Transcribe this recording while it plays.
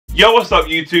Yo, what's up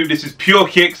YouTube? This is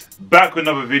PureKicks, back with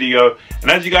another video.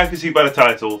 And as you guys can see by the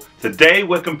title, today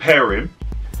we're comparing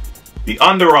the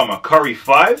Under Armour Curry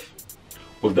 5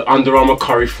 with the Under Armour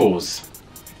Curry 4s.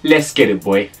 Let's get it,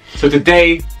 boy. So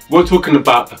today we're talking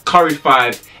about the Curry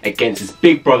 5 against his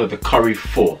big brother, the Curry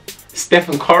 4.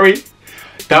 Stephen Curry,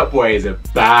 that boy is a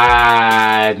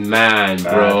bad man,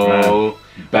 bro.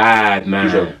 Bad man.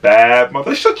 He's a bad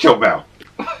mother. Shut your mouth.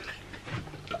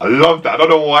 I love that. I don't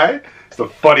know why. It's the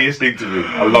funniest thing to me.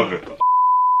 I love it.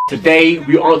 Today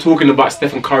we aren't talking about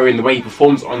Stephen Curry and the way he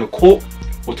performs on the court.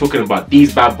 We're talking about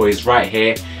these bad boys right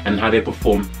here and how they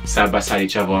perform side by side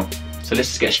each other. So let's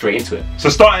just get straight into it. So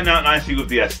starting out nicely with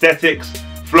the aesthetics,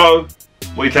 Flo,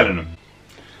 what are you telling them?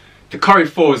 The Curry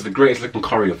 4 is the greatest looking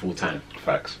Curry of all time.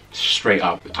 Facts. Straight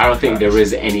up. I don't think there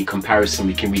is any comparison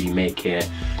we can really make here.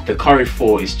 The Curry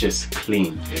 4 is just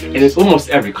clean. And it's almost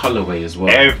every colorway as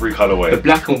well. Every colorway. The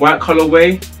black and white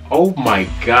colorway, oh my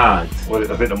god. Well,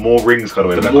 I think the more rings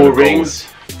colorway. The more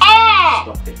rings. Ah!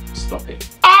 Stop it. Stop it.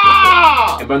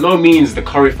 Ah! And by no means the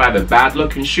Curry 5 a bad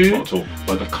looking shoe. Not at all.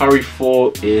 But the Curry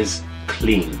 4 is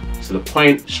clean. So the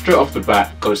point straight off the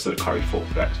bat goes to the Curry 4.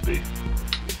 Facts, B.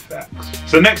 Facts.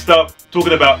 So next up,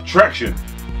 talking about traction.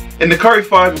 In the Curry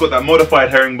 5, we've got that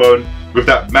modified herringbone with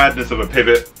that madness of a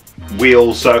pivot,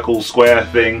 wheel, circle, square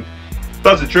thing.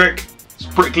 Does the trick. It's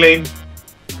pretty clean.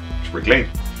 It's pretty clean.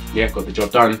 Yeah, got the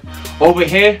job done. Over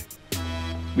here,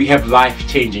 we have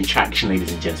life-changing traction,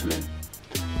 ladies and gentlemen.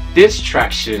 This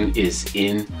traction is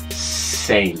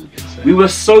insane. We were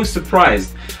so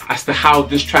surprised as to how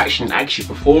this traction actually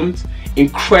performed.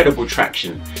 Incredible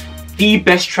traction. The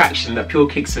best traction that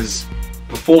PureKicks has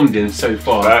performed in so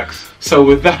far. Facts. So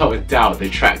without a doubt, the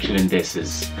traction in this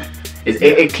it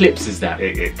eclipses that.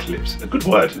 It eclipses. A good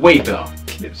word. Way better.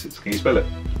 Eclipses. Can you spell it?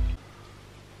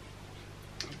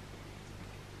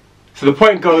 So the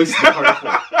point goes to the Curry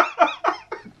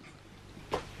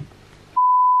 4.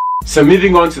 So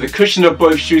moving on to the cushion of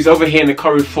both shoes over here in the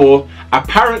Curry 4.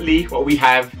 Apparently what we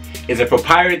have is a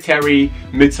proprietary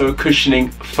mid-toe cushioning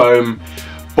foam,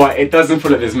 but it doesn't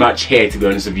feel like there's much here, to be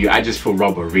honest with you. I just feel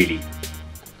rubber, really.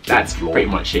 That's pretty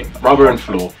much it. Rubber and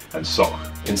floor. And sock.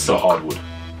 And sock. Hardwood.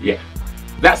 Yeah.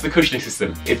 That's the cushioning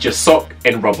system. It's just sock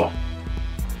and rubber.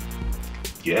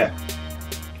 Yeah.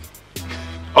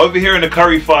 Over here in the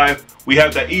Curry 5, we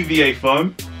have that EVA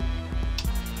foam.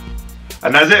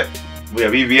 And that's it. We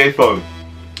have EVA foam.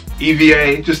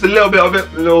 EVA, just a little bit of it,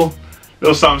 a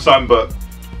little something, but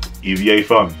EVA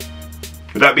foam.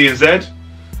 With that being said,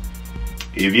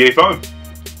 EVA foam.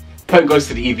 Point goes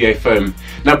to the EVA foam.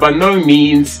 Now, by no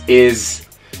means is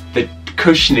the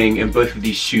cushioning in both of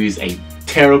these shoes a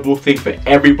terrible thing for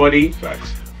everybody.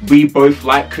 Facts. We both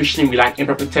like cushioning, we like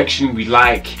impact protection, we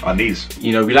like our knees.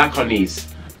 You know, we like our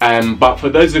knees. But for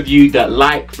those of you that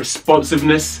like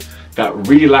responsiveness, that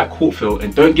really like court feel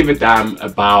and don't give a damn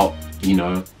about, you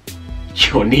know,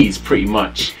 your knees pretty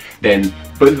much, then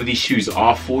both of these shoes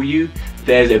are for you.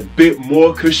 There's a bit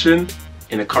more cushion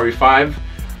in the Curry 5,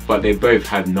 but they both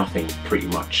have nothing pretty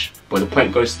much. But the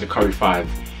point goes to the Curry 5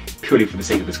 purely for the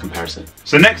sake of this comparison.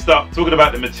 So next up, talking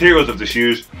about the materials of the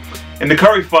shoes. In the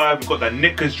Curry 5, we've got that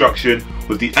knit construction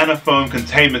with the anafoam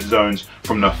containment zones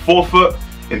from the forefoot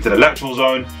into the lateral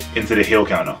zone into the heel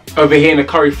counter. Over here in the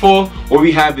Curry 4, what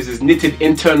we have is this knitted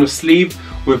internal sleeve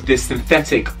with this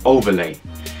synthetic overlay.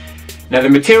 Now the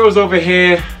materials over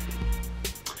here,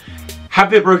 have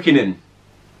they broken in?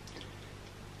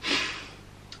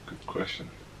 Good question.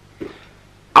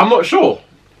 I'm not sure.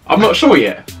 I'm not sure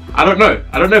yet. I don't know.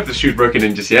 I don't know if the shoe's broken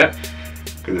in just yet.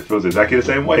 Because it feels exactly the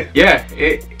same way. Yeah,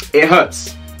 it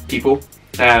hurts, people.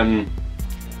 I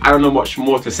don't know much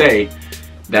more to say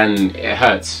than it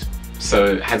hurts.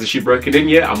 So has the shoe broken in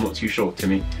yet? I'm not too sure,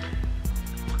 Timmy.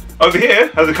 Over here,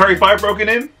 has the Curry 5 broken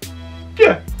in?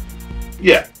 Yeah.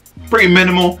 Yeah. Pretty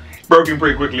minimal. Broken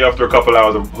pretty quickly after a couple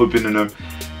hours of hooping in them.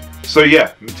 So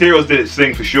yeah, materials did its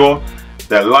thing for sure.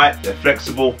 They're light, they're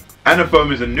flexible.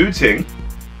 Anafoam is a new thing,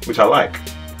 which I like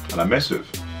and I mess with.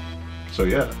 So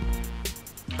yeah.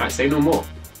 I say no more.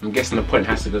 I'm guessing the point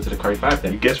has to go to the Curry 5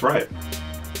 then. You guess right.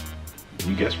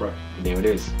 You guess right. There it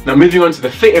is. Now moving on to the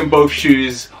fit in both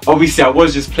shoes. Obviously I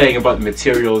was just playing about the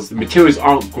materials. The materials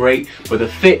aren't great, but the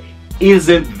fit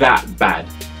isn't that bad.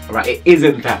 Alright, it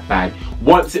isn't that bad.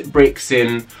 Once it breaks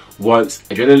in, once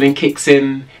adrenaline kicks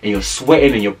in, and you're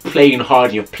sweating and you're playing hard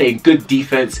and you're playing good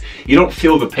defense, you don't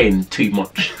feel the pain too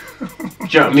much. Do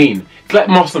you know what I mean? It's like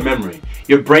muscle memory.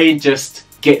 Your brain just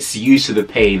gets used to the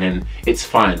pain and it's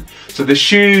fine. So the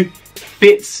shoe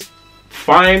fits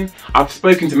fine. I've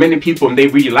spoken to many people and they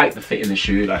really like the fit in the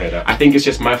shoe. I hear that. I think it's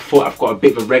just my foot. I've got a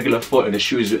bit of a regular foot and the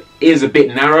shoe is a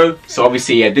bit narrow. So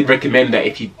obviously I did recommend that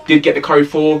if you did get the Curry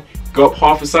 4, go up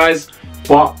half a size.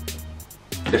 But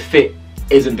the fit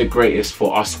isn't the greatest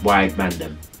for us wide man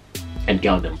them and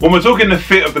girl them. When we're talking the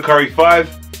fit of the Curry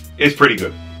 5, it's pretty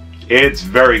good. It's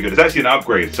very good. It's actually an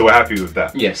upgrade, so we're happy with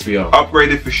that. Yes, we are.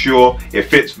 Upgraded for sure. It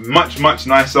fits much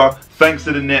nicer thanks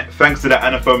to the knit, thanks to the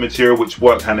anaphone material, which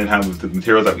works hand in hand with the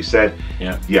materials that we said.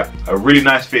 Yeah, a really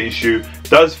nice fitting shoe.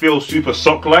 Does feel super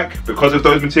sock-like because of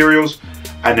those materials,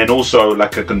 and then also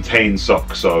like a contained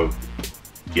sock. So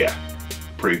yeah,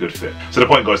 pretty good fit. So the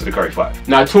point goes to the Curry 5.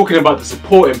 Now talking about the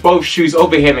support in both shoes,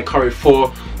 over here in the Curry 4,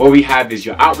 what we have is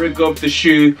your outrigger of the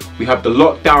shoe, we have the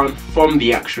lockdown from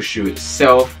the actual shoe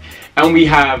itself, and we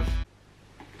have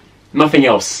nothing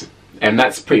else, and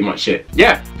that's pretty much it.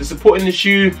 Yeah, the support in the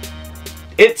shoe,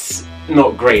 it's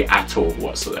not great at all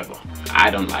whatsoever. I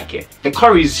don't like it. The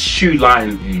Curry's shoe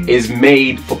line is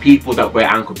made for people that wear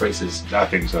ankle braces. I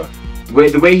think so.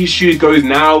 The way his shoe goes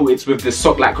now, it's with the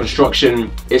sock-like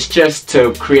construction. It's just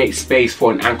to create space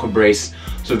for an ankle brace.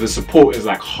 So the support is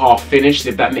like half finished,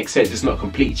 if that makes sense. It's not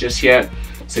complete just yet.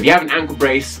 So if you have an ankle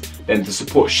brace, then the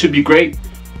support should be great.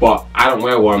 But I don't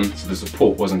wear one, so the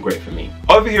support wasn't great for me.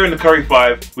 Over here in the Curry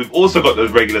 5, we've also got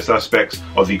those regular suspects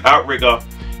of the outrigger.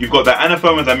 You've got that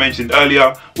anaphone, as I mentioned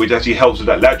earlier, which actually helps with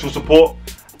that lateral support.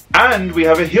 And we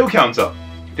have a heel counter.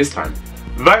 This time.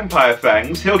 Vampire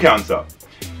Fangs heel counter.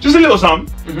 Just a little sum,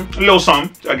 a little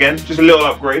sum, again, just a little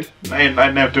upgrade. I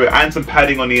never do it. And some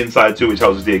padding on the inside too, which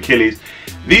helps with the Achilles.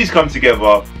 These come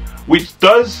together, which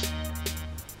does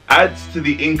add to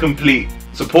the incomplete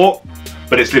support,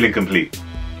 but it's still incomplete.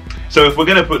 So if we're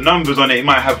gonna put numbers on it, it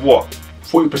might have what?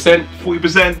 40%?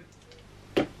 40%?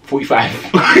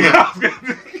 45.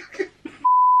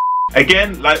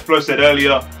 Again, like Flo said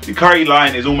earlier, the Curry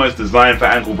line is almost designed for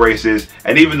ankle braces,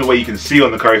 and even the way you can see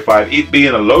on the Curry 5, it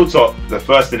being a low top, the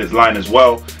first in its line as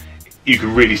well, you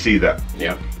can really see that.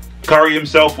 Yeah. Curry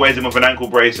himself wears him with an ankle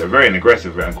brace, a very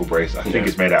aggressive ankle brace. I think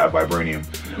it's made out of vibranium.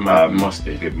 It must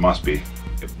be. It must be.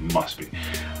 It must be.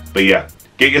 But yeah,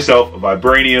 get yourself a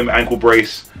vibranium ankle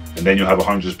brace, and then you'll have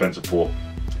 100% support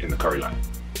in the Curry line.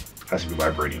 Has to be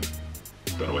vibranium.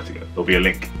 Don't know where to get it. There'll be a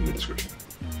link in the description.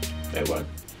 There won't.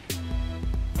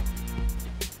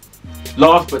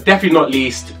 Last but definitely not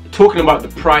least, talking about the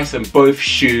price on both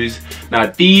shoes. Now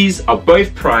these are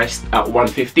both priced at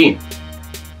 $115.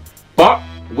 But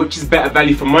which is better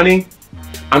value for money?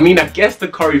 I mean, I guess the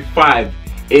Curry 5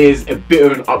 is a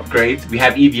bit of an upgrade. We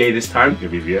have EVA this time.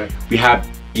 EVA. We have,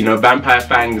 you know, Vampire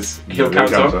Fangs heel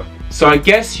counter. So I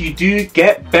guess you do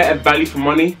get better value for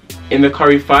money in the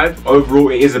Curry 5. Overall,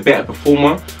 it is a better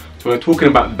performer. So when we're talking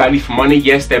about value for money,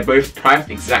 yes, they're both priced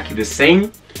exactly the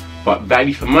same, but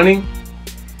value for money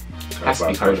has to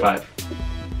be Curry 5.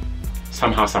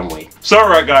 Somehow, some way. So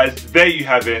alright guys, there you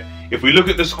have it. If we look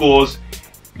at the scores,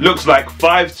 looks like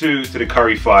 5-2 to the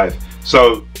Curry 5.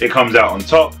 So it comes out on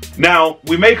top. Now,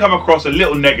 we may come across a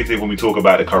little negative when we talk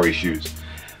about the Curry shoes,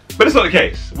 but it's not the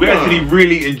case. We actually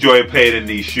really enjoy playing in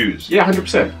these shoes. Yeah,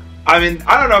 100%. I mean,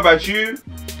 I don't know about you,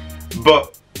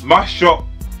 but my shot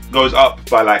goes up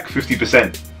by like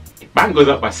 50%. Mine goes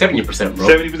up by 70%, bro.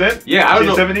 70%? Yeah, I don't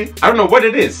know. 70? I don't know what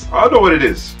it is. I don't know what it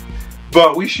is.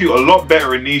 But we shoot a lot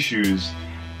better in these shoes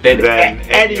than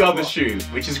any other shoe,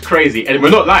 which is crazy. And we're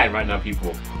not lying right now,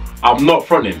 people. I'm not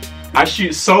fronting. I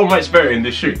shoot so much better in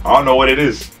this shoe. I don't know what it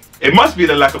is. It must be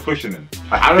the lack of cushioning.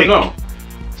 I don't know.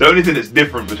 It's the only thing that's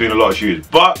different between a lot of shoes.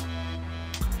 But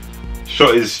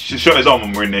shot is on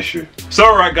when we're in this shoe. So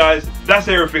alright guys, that's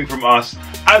everything from us.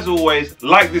 As always,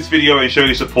 like this video and show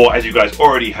your support as you guys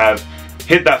already have.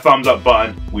 Hit that thumbs up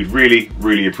button, we'd really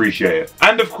appreciate it.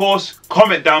 And of course,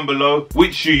 comment down below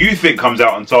which shoe you think comes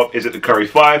out on top. Is it the Curry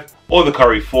 5 or the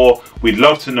Curry 4? We'd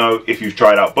love to know if you've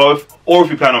tried out both, or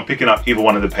if you plan on picking up either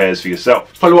one of the pairs for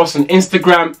yourself. Follow us on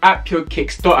Instagram at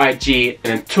PureKicks.ig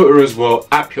and on Twitter as well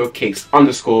at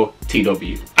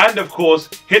PureKicks_TW. And of course,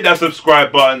 hit that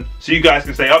subscribe button so you guys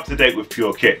can stay up to date with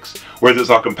Pure Kicks. Whether it's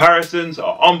our comparisons,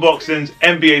 our unboxings,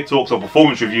 NBA talks, or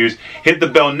performance reviews, hit the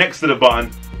bell next to the button,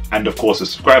 and of course the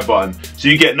subscribe button, so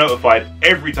you get notified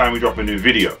every time we drop a new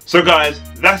video. So guys,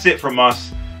 that's it from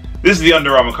us. This is the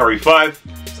Under Armour Curry 5.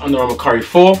 It's Under Armour Curry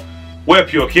 4. We're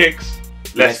Pure Kicks.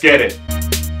 Let's get it.